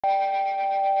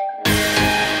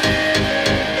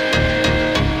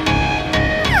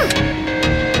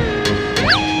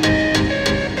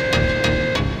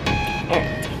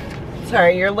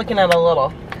Sorry, you're looking at my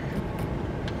little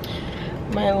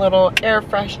air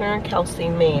freshener Kelsey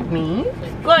made me.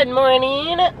 Good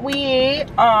morning. We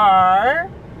are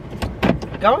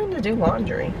going to do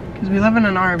laundry because we live in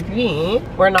an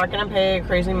RV. We're not gonna pay a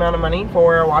crazy amount of money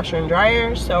for a washer and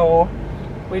dryer, so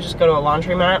we just go to a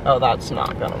laundromat. Oh, that's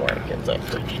not gonna work, is it?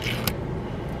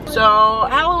 So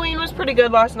Halloween was pretty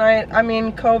good last night. I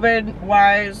mean, COVID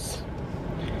wise,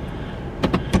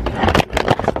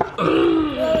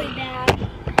 really bad.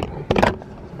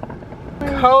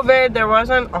 COVID, there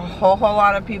wasn't a whole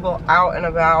lot of people out and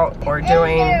about or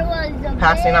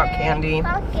passing out candy.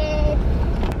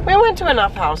 We went to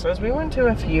enough houses. We went to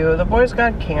a few. The boys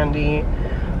got candy.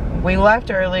 We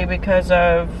left early because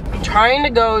of trying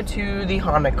to go to the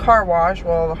haunted car wash.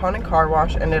 Well, the haunted car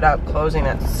wash ended up closing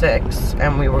at 6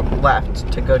 and we were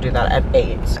left to go do that at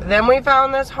 8. Then we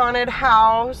found this haunted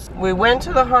house. We went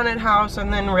to the haunted house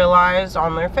and then realized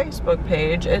on their Facebook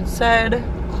page it said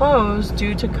closed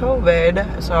due to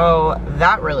COVID. So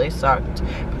that really sucked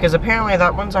because apparently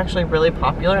that one's actually really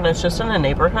popular and it's just in a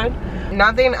neighborhood.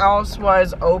 Nothing else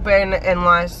was open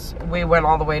unless we went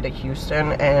all the way to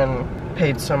Houston and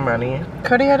paid some money.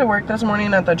 Cody had to work this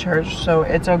morning at the church, so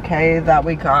it's okay that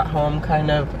we got home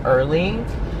kind of early.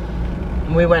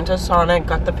 We went to Sonic,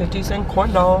 got the 50-cent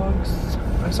corn dogs.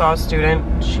 I saw a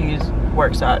student, she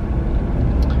works at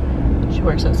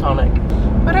Sonic.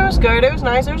 But it was good, it was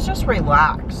nice, it was just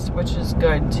relaxed, which is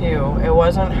good too. It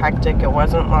wasn't hectic, it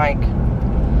wasn't like,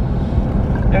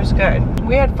 it was good.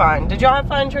 We had fun. Did y'all have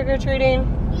fun trick-or-treating?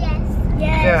 Yes.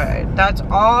 Yes. Good, that's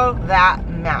all that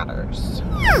matters.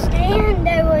 And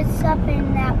there was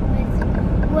something that was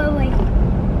really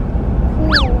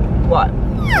cool. What?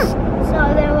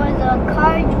 So there was a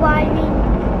car driving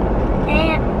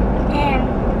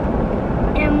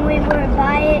and we were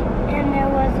by it and there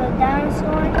was a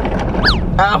dinosaur.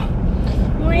 Oh.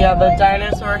 Yeah, the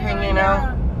dinosaur hanging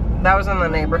out. That was in the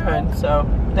neighborhood, so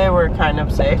they were kind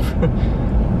of safe.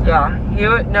 Yeah. He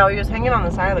was hanging on the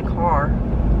side of the car.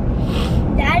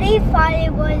 Daddy thought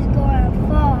it was going to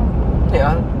fall.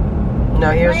 Yeah.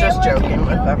 No, he was just joking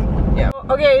with them. Yeah.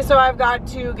 Okay, so I've got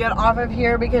to get off of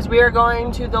here because we are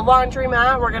going to the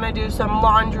laundromat. We're gonna do some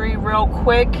laundry real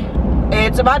quick.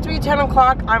 It's about to be 10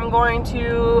 o'clock. I'm going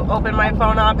to open my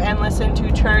phone up and listen to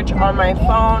church on my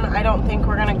phone. I don't think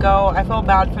we're gonna go. I feel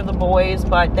bad for the boys,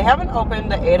 but they haven't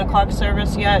opened the 8 o'clock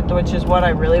service yet, which is what I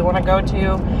really want to go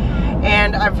to.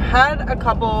 And I've had a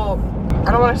couple,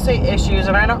 I don't want to say issues,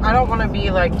 and I don't want to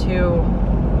be like too,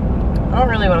 I don't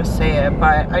really want to say it,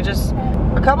 but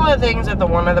a couple of things that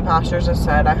one of the pastors has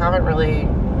said I haven't really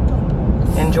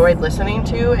enjoyed listening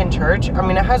to in church. I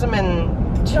mean, it hasn't been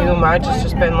too much, it's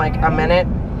just been like a minute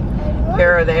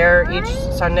here or there each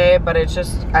Sunday, but it's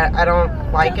just, I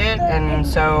don't like it, and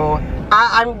so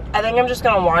I think I'm just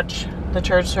gonna watch the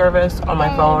church service on my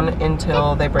phone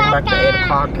until they bring back the 8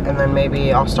 o'clock, and then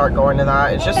maybe I'll start going to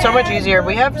that. It's just so much easier.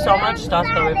 We have so much stuff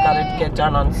that we've got to get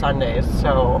done on Sundays,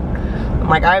 so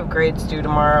like I have grades due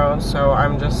tomorrow, so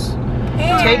I'm just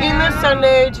taking this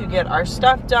Sunday to get our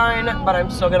stuff done, but I'm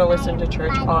still gonna listen to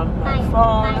church on my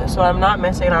phone, so I'm not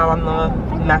missing out on the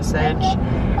message.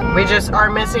 We just are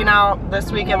missing out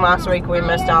this week and last week. We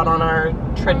missed out on our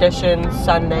tradition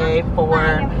Sunday for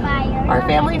our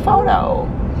family photo.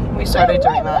 We started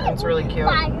doing that, and it's really cute.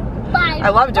 I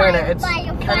love doing it. It's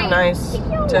kind of nice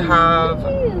to have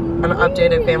an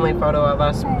updated family photo of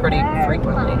us pretty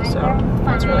frequently, so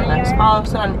that's really nice. Follow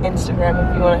us on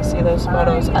Instagram if you want to see those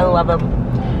photos. I love them.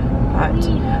 But,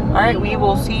 alright, we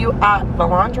will see you at the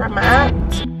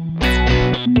laundromat.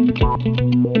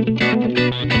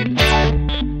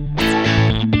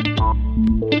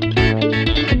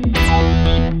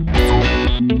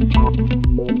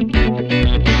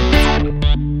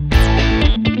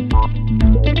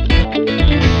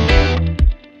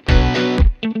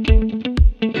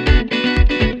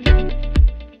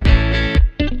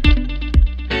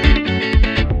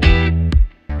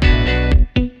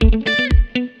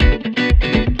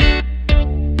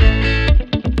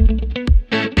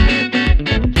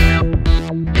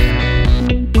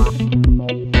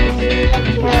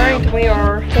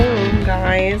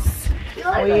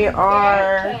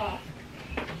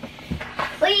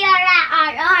 We are at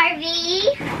our RV.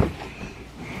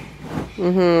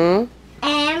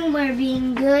 And we're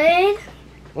being good.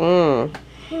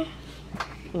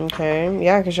 Okay.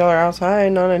 Yeah, because y'all are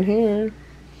outside, not in here.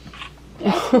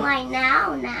 Yes, why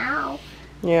now?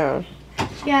 Yeah.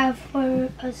 Yeah, for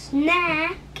a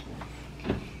snack.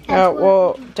 Yeah,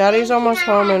 well, Daddy's almost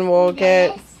home and we'll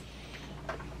get...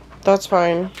 That's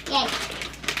fine. Yes.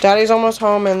 Daddy's almost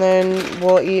home and then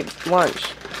we'll eat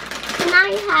lunch. Can I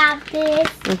I have this.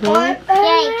 Mm-hmm.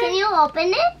 Yay, can you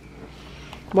open it?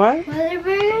 What?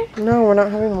 Whataburger? No, we're not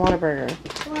having a Whataburger.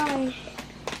 Why?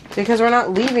 Because we're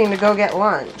not leaving to go get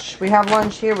lunch. We have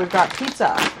lunch here. We've got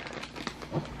pizza.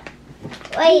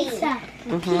 Pizza.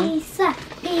 Mm-hmm. Pizza.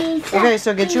 Pizza. Okay,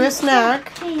 so get you a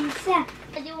snack. Pizza.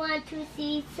 Do you want to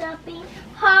see something?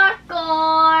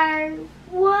 Popcorn.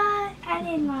 What? I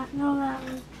did not know that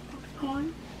was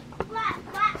popcorn.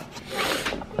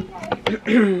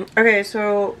 Okay,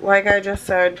 so like I just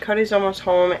said, Cody's almost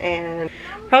home and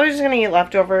probably just gonna eat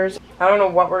leftovers. I don't know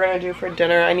what we're gonna do for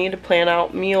dinner. I need to plan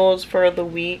out meals for the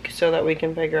week so that we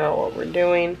can figure out what we're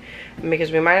doing,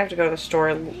 because we might have to go to the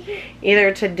store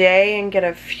either today and get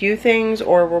a few things,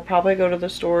 or we'll probably go to the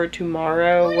store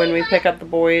tomorrow when we pick up the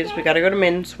boys. We gotta go to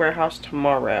Men's Warehouse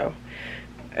tomorrow.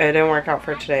 It didn't work out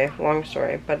for today, long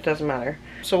story, but it doesn't matter.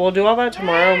 So we'll do all that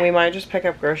tomorrow, and we might just pick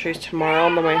up groceries tomorrow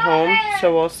on the way home,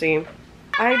 so we'll see.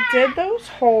 I did those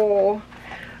whole,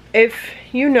 if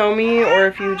you know me or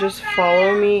if you just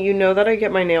follow me, you know that I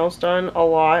get my nails done a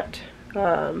lot,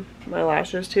 my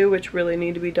lashes too, which really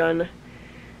need to be done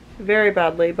very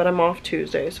badly, but I'm off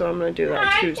Tuesday, so I'm going to do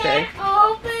that Tuesday.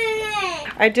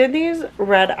 I did these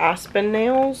Red Aspen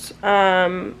Nails.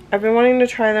 I've been wanting to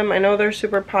try them. I know they're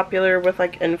super popular with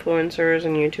like influencers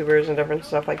and YouTubers and different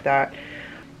stuff like that.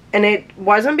 And it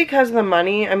wasn't because of the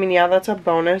money. I mean, yeah, that's a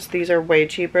bonus. These are way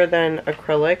cheaper than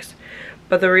acrylics.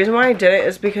 But the reason why I did it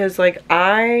is because, like,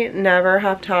 I never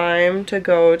have time to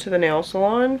go to the nail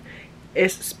salon.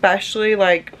 Especially,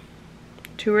 like,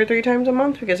 2 or 3 times a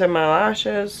month because of my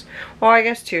lashes. Well, I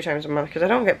guess 2 times a month because I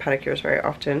don't get pedicures very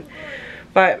often.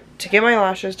 But to get my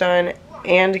lashes done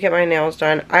and to get my nails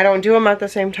done, I don't do them at the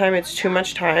same time. It's too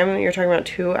much time. You're talking about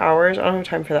 2 hours. I don't have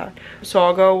time for that. So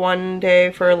I'll go one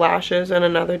day for lashes and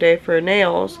another day for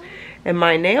nails. And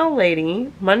my nail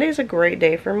lady, Monday's a great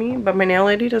day for me, but my nail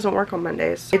lady doesn't work on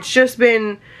Mondays. It's just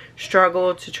been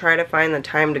struggle to try to find the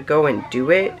time to go and do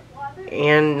it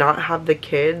and not have the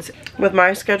kids. With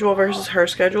my schedule versus her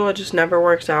schedule, it just never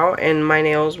works out, and my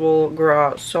nails will grow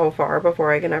out so far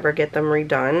before I can ever get them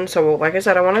redone. So like I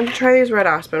said, I wanted to try these Red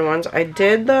Aspen ones. I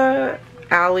did the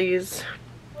Allie's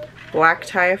Black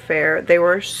Tie Affair. They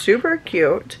were super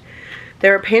cute. They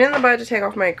were a pain in the butt to take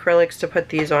off my acrylics to put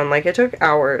these on. Like, it took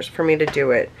hours for me to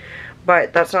do it,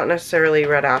 but that's not necessarily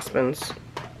Red Aspen's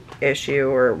issue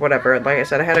or whatever. Like I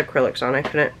said, I had acrylics on. I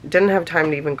didn't have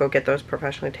time to even go get those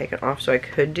professionally taken off, so I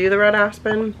could do the Red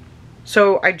Aspen.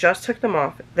 So I just took them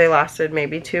off. They lasted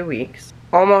maybe 2 weeks.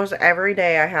 Almost every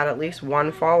day I had at least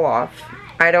one fall off.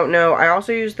 I don't know. I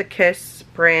also used the Kiss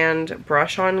brand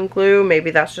brush on glue.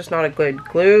 Maybe that's just not a good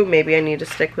glue. Maybe I need to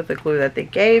stick with the glue that they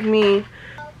gave me.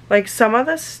 Like, some of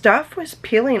the stuff was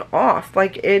peeling off.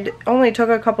 Like, it only took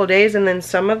a couple days, and then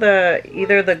some of the,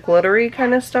 either the glittery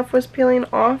kind of stuff was peeling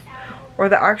off, or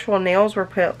the actual nails were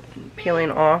peeling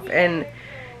off, and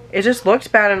it just looks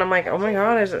bad, and I'm like, oh my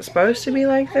god, is it supposed to be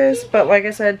like this? But like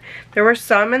I said, there were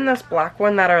some in this black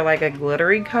one that are like a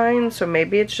glittery kind, so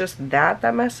maybe it's just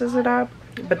that messes it up.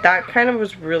 But that kind of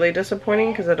was really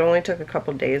disappointing because it only took a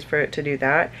couple days for it to do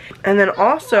that. And then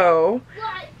also,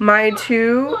 my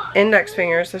 2 index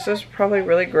fingers, this is probably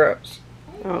really gross.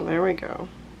 Oh, there we go.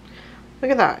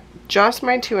 Look at that. Just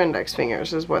my 2 index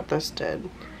fingers is what this did.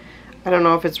 I don't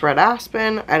know if it's Red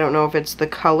Aspen. I don't know if it's the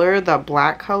color, the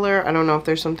black color. I don't know if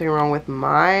there's something wrong with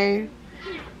my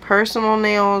personal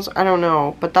nails. I don't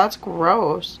know, but that's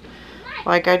gross.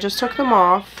 Like, I just took them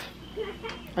off.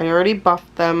 I already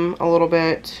buffed them a little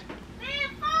bit.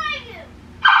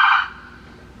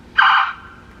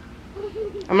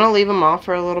 I'm gonna leave them off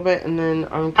for a little bit, and then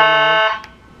I'm gonna...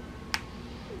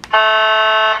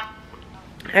 I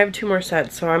have 2 more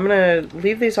sets, so I'm gonna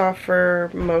leave these off for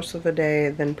most of the day,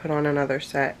 then put on another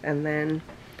set, and then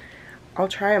I'll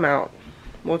try them out.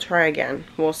 We'll try again.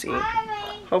 We'll see.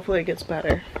 Hopefully it gets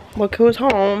better. Look who's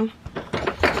home.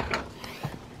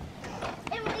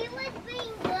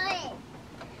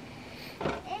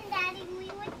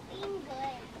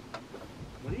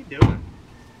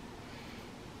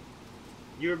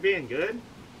 You were being good?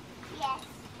 Yes.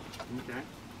 Okay.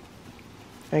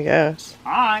 I guess.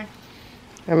 Hi.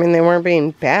 I mean, they weren't being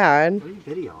bad. What are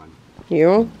you videoing?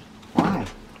 You? Why?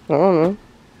 I don't know.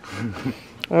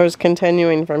 I was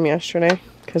continuing from yesterday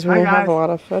because we didn't have a lot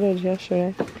of footage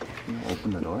yesterday. Can you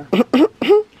open the door?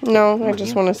 No, I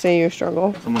just want to see you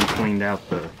struggle. Someone cleaned out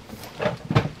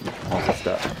all the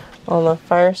stuff. All the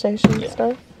fire station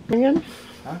stuff again?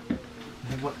 Huh?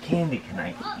 What candy can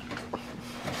I eat?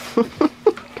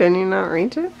 Can you not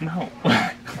reach it? No.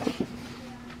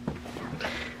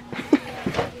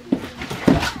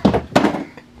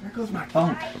 There goes my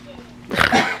phone.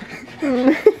 I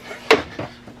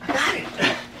got it.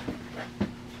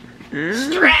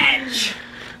 Stretch!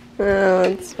 Oh,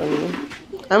 that's funny.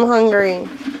 I'm hungry.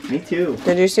 Me too.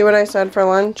 Did you see what I said for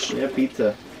lunch? Yeah,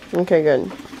 pizza. Okay,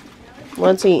 good.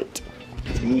 Let's eat.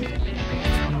 Let's eat.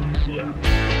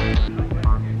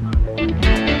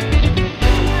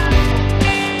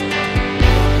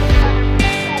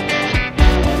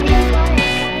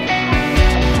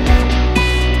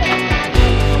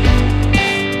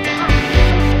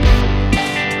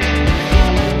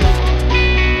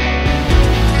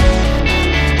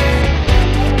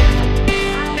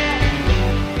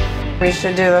 We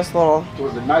should do this little. It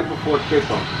was the night before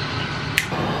kickoff.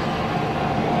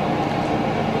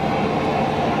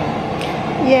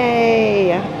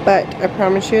 Yay! But I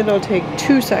promise you it'll take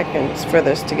 2 seconds for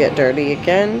this to get dirty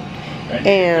again.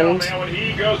 And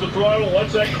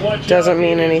doesn't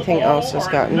mean anything else has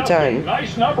gotten done.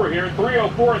 Nice number here,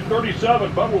 304 and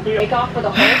 37, but we'll be take off for the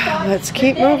whole Let's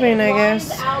keep moving, I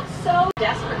guess.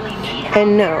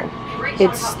 And no,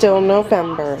 it's still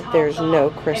November. There's no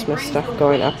Christmas stuff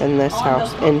going up in this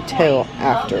house until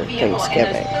after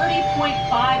Thanksgiving.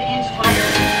 30.5-inch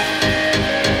fire.